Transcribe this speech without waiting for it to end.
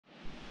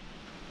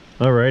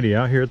Alrighty,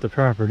 out here at the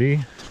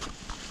property.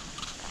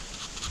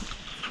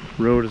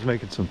 Road is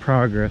making some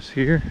progress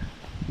here.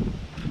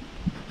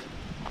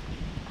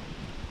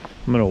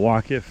 I'm gonna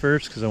walk it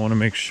first because I want to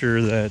make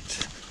sure that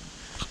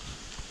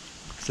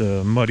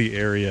the muddy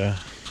area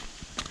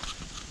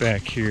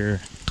back here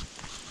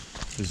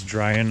is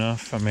dry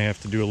enough. I may have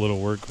to do a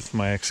little work with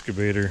my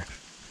excavator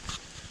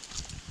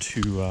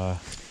to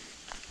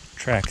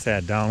track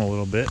that down a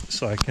little bit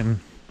so I can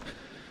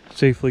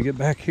safely get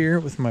back here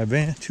with my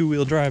van,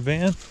 two-wheel drive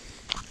van.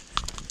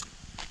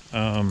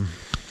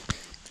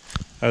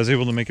 I was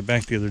able to make it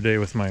back the other day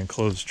with my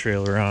enclosed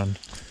trailer on,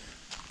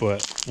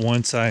 but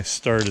once I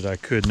started I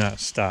could not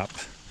stop.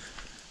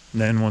 And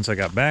then once I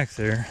got back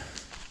there,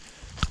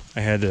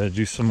 I had to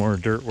do some more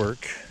dirt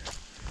work,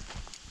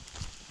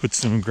 put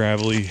some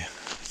gravelly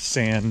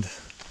sand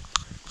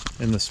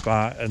in the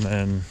spot, and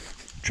then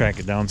track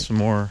it down some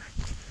more.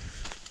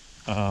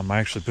 I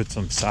actually put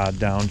some sod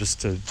down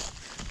just to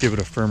give it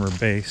a firmer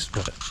base,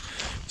 but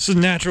this is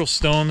natural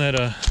stone that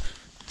a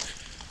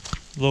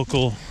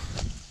local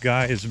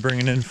guy is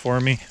bringing in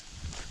for me.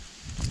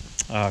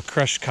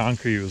 Crushed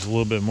concrete was a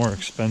little bit more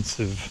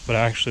expensive, but I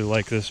actually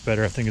like this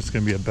better. I think it's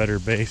going to be a better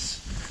base.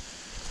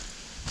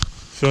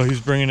 So he's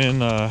bringing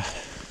in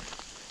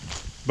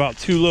about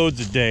 2 loads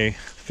a day,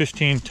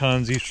 15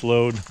 tons each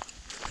load.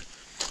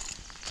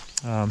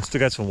 Still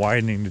got some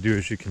widening to do,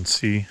 as you can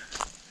see.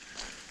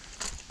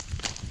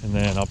 And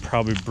then I'll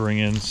probably bring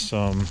in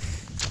some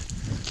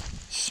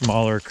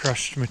smaller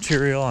crushed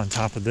material on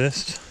top of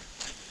this,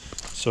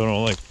 so I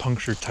don't like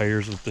puncture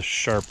tires with the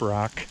sharp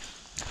rock.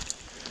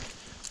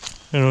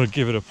 And it'll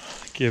give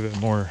it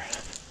more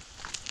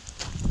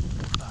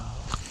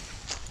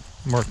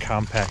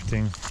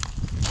compacting.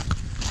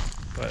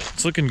 But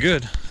it's looking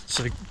good. It's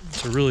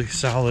a really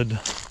solid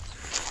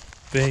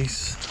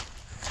base.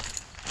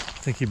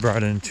 I think he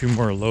brought in 2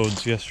 more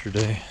loads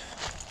yesterday,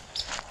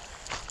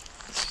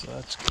 so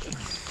that's good.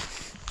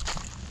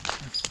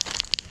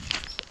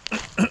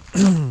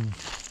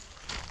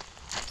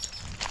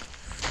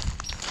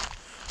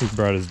 He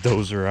brought his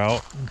dozer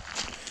out.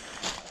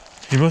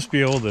 He must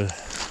be able to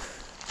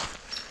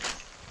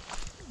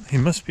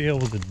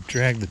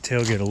drag the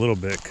tailgate a little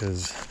bit,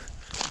 because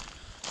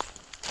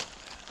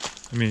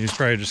I mean, he's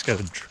probably just got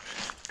to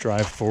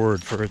drive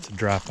forward for it to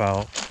drop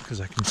out,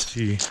 because I can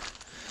see,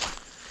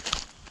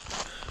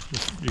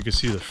 you can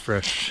see the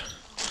fresh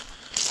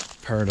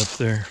part up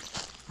there.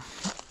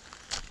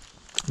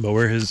 But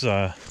where his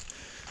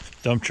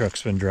dump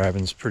truck's been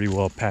driving is pretty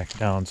well packed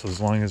down, so as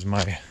long as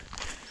my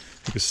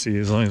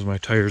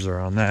tires are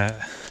on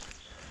that,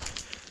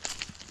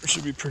 it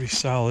should be pretty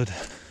solid.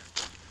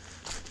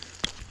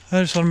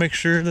 I just want to make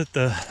sure that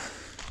the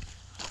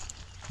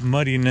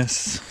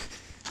muddiness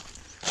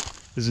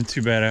isn't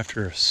too bad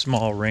after a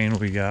small rain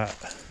we got.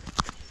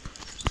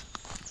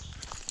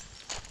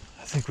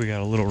 I think we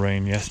got a little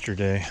rain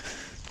yesterday.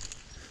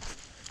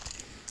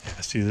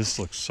 Yeah, see, this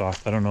looks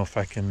soft. I don't know if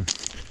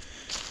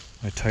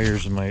my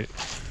tires might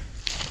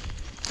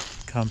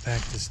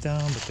compact this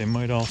down, but they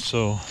might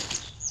also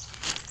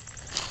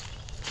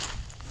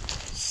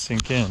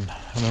sink in.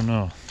 I don't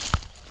know.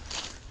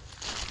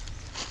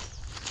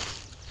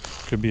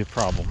 Could be a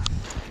problem.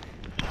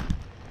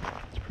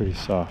 It's pretty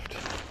soft.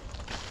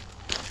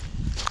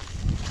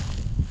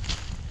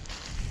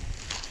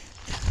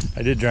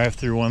 I did drive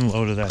through 1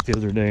 load of that the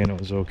other day and it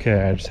was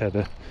okay. I just had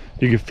to,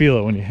 you could feel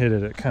it when you hit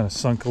it. It kind of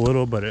sunk a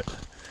little, but it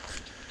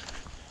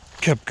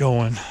kept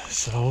going.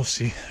 So we'll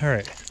see. All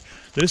right.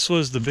 This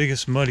was the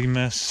biggest muddy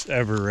mess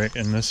ever right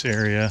in this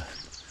area.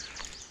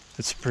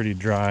 It's pretty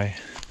dry.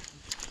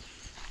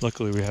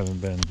 Luckily we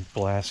haven't been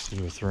blasted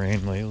with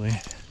rain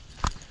lately.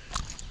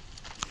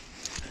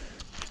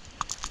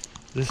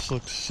 This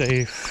looks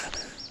safe.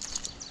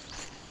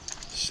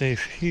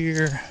 Safe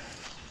here.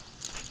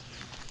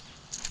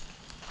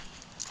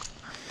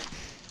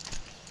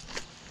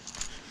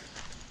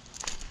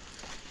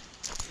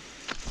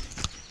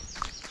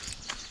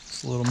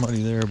 It's a little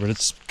muddy there, but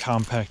it's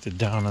compacted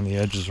down on the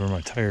edges where my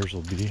tires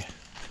will be.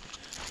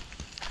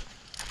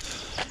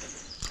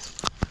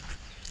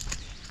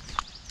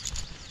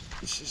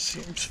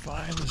 Seems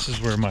fine. This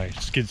is where my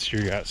skid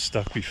steer got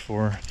stuck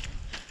before,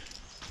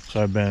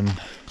 so I've been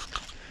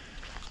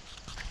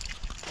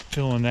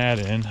filling that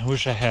in. I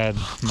wish I had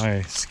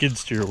my skid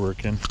steer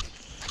working.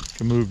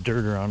 Could move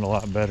dirt around a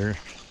lot better.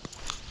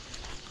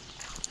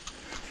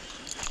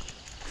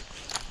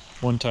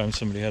 One time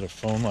somebody had a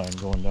phone line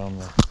going down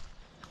the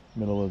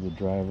middle of the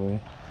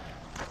driveway.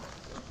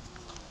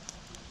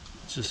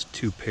 It's just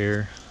 2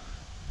 pair.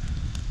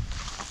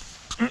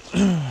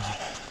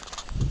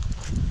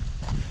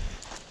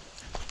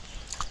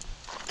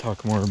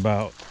 Talk more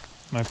about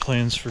my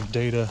plans for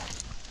data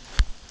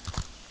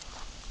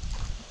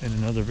in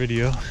another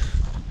video.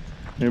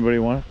 Anybody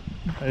want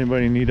it?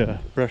 Anybody need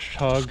a brush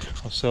hog?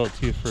 I'll sell it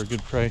to you for a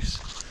good price.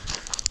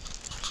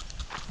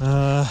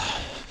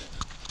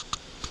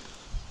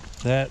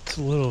 That's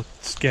a little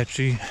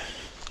sketchy.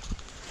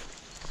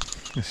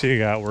 You see I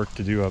got work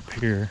to do up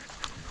here.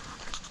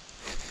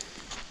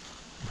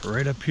 But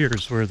right up here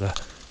is where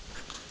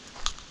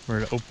where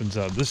it opens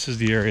up. This is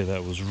the area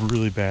that was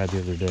really bad the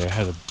other day. I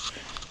had to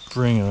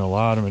bring in a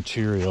lot of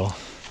material,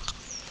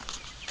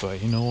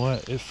 but you know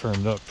what? It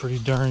firmed up pretty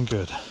darn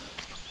good.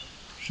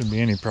 Shouldn't be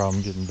any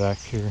problem getting back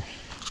here.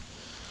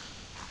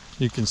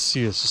 You can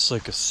see it's just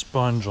like a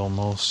sponge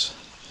almost.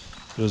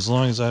 But as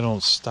long as I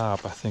don't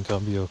stop, I think I'll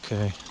be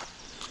okay.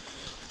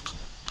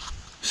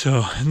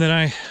 So, and then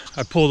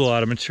I pulled a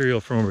lot of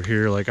material from over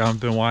here. Like I've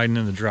been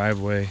widening the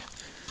driveway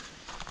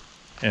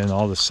and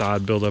all the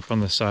sod built up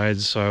on the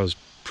sides. So I was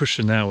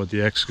pushing that with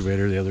the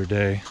excavator the other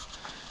day,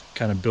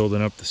 kind of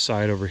building up the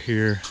side over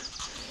here.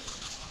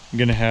 I'm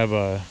gonna have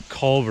a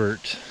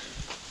culvert,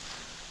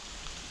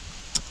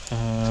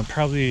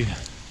 probably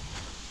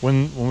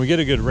when we get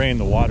a good rain,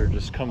 the water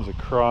just comes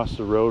across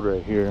the road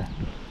right here.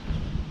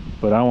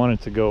 But I want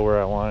it to go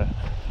where I want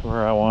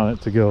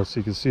it to go. So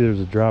you can see there's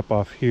a drop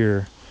off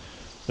here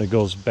that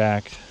goes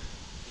back.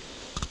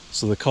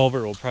 So the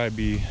culvert will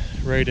probably be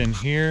right in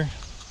here.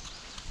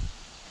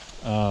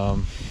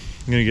 I'm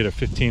gonna get a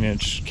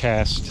 15-inch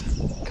cast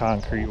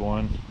concrete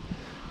one.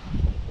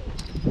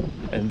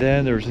 And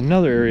then there's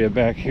another area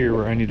back here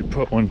where I need to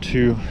put one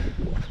too.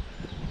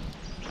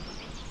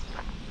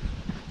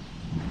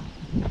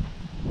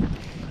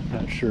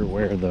 Not sure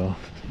where though.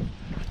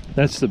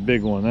 That's the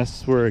big one.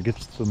 That's where it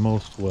gets the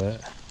most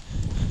wet.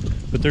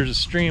 But there's a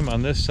stream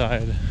on this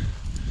side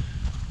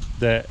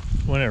that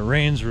when it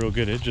rains real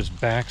good, it just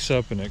backs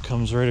up and it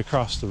comes right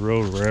across the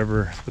road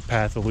wherever the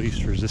path of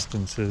least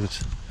resistance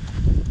is.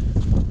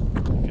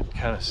 You can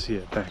kind of see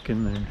it back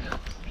in there.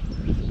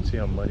 See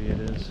how muddy it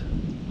is.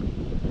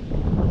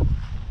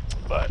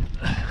 But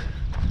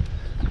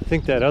I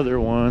think that other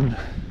one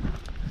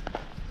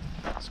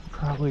is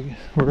probably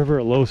wherever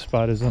a low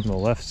spot is on the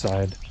left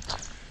side.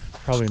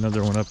 Probably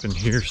another one up in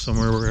here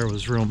somewhere where it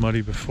was real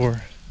muddy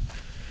before.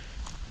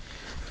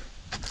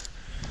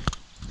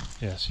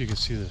 Yeah, so you can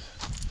see the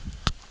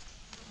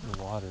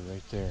water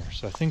right there.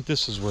 So I think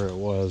this is where it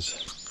was.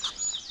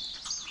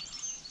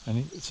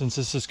 And since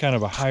this is kind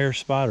of a higher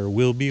spot, or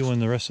will be when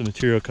the rest of the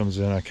material comes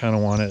in, I kind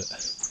of want it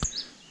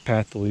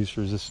path of least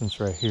resistance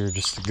right here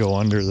just to go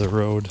under the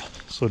road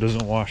so it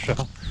doesn't wash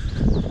out.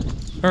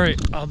 All right,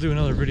 I'll do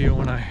another video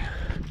when I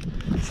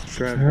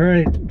drive. All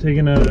right,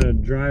 taking a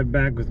drive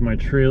back with my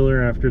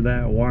trailer after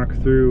that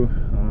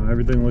walkthrough.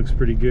 Everything looks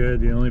pretty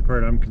good. The only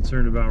part I'm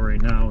concerned about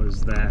right now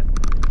is that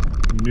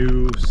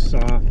new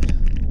soft,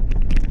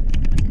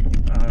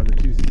 the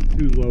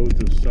two loads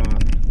of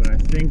soft, but I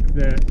think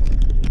that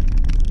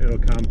it'll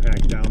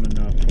compact down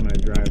enough when I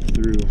drive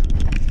through.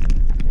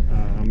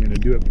 I'm gonna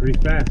do it pretty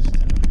fast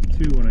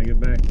too when I get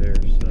back there.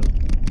 So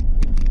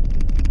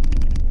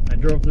I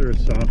drove through a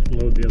soft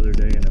load the other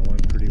day and it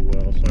went pretty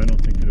well, so I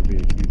don't think it'll be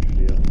a huge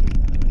deal.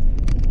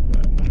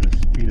 But I'm gonna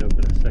speed up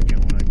in a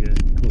second when I get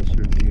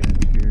closer to the end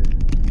here,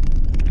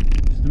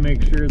 just to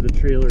make sure the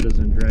trailer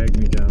doesn't drag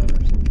me down or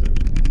something.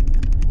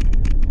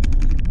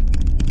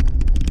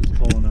 Just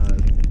pulling a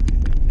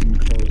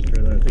enclosed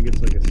trailer. I think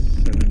it's like a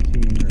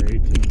 17 or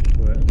 18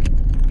 foot.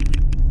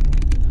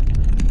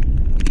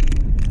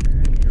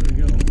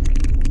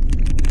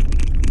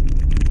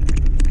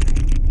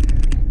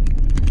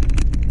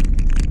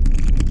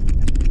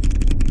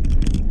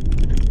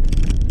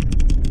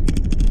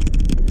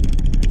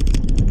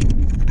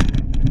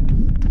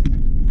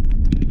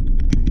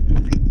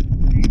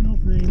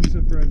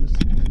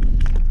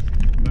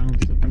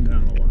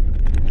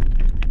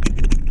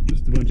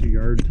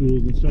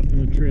 Tools and stuff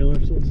in the trailer,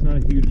 so it's not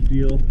a huge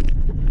deal.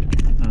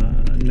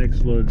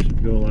 Next load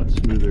should go a lot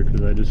smoother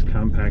because I just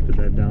compacted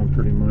that down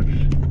pretty much.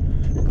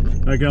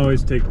 I can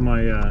always take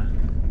my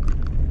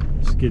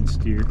skid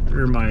steer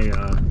or my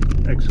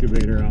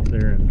excavator out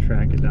there and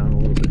track it down a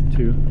little bit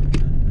too.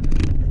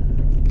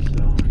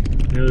 So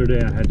the other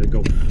day I had to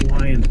go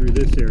flying through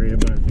this area,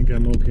 but I think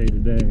I'm okay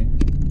today.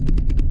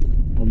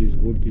 All these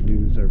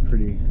whoop-de-doos are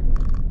pretty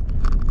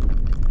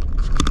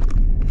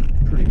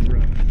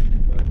rough.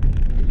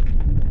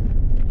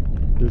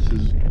 This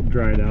is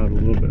dried out a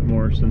little bit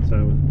more since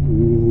I was,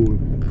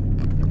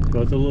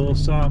 felt a little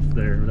soft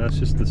there. That's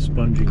just the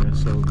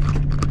sponginess of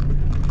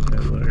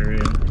that little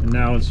area. And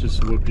now it's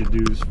just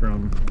whoop-de-doos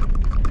from,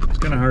 it's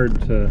kind of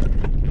hard to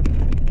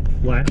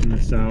flatten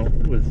this out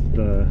with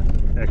the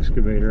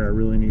excavator. I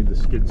really need the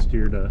skid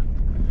steer to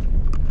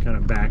kind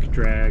of back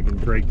drag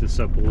and break this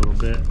up a little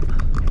bit.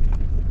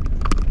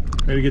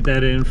 Gotta get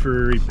that in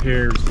for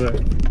repairs, but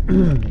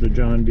the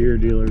John Deere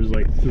dealer is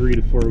like 3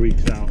 to 4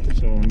 weeks out,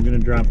 so I'm gonna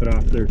drop it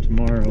off there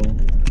tomorrow,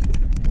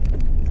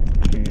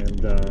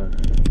 and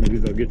maybe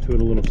they'll get to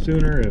it a little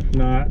sooner. If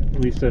not, at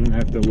least I didn't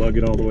have to lug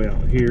it all the way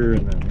out here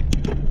and then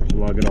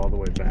lug it all the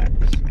way back.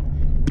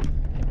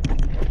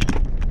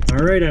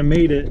 All right, I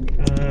made it.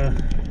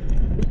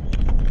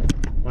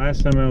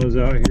 Last time I was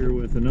out here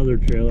with another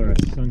trailer, I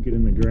sunk it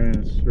in the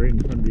grass right in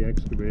front of the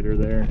excavator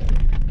there.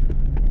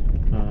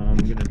 I'm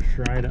gonna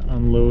try to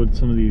unload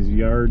some of these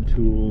yard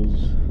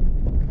tools.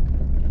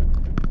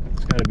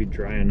 It's gotta be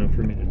dry enough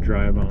for me to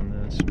drive on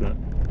this, but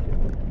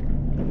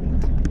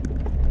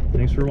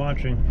thanks for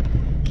watching.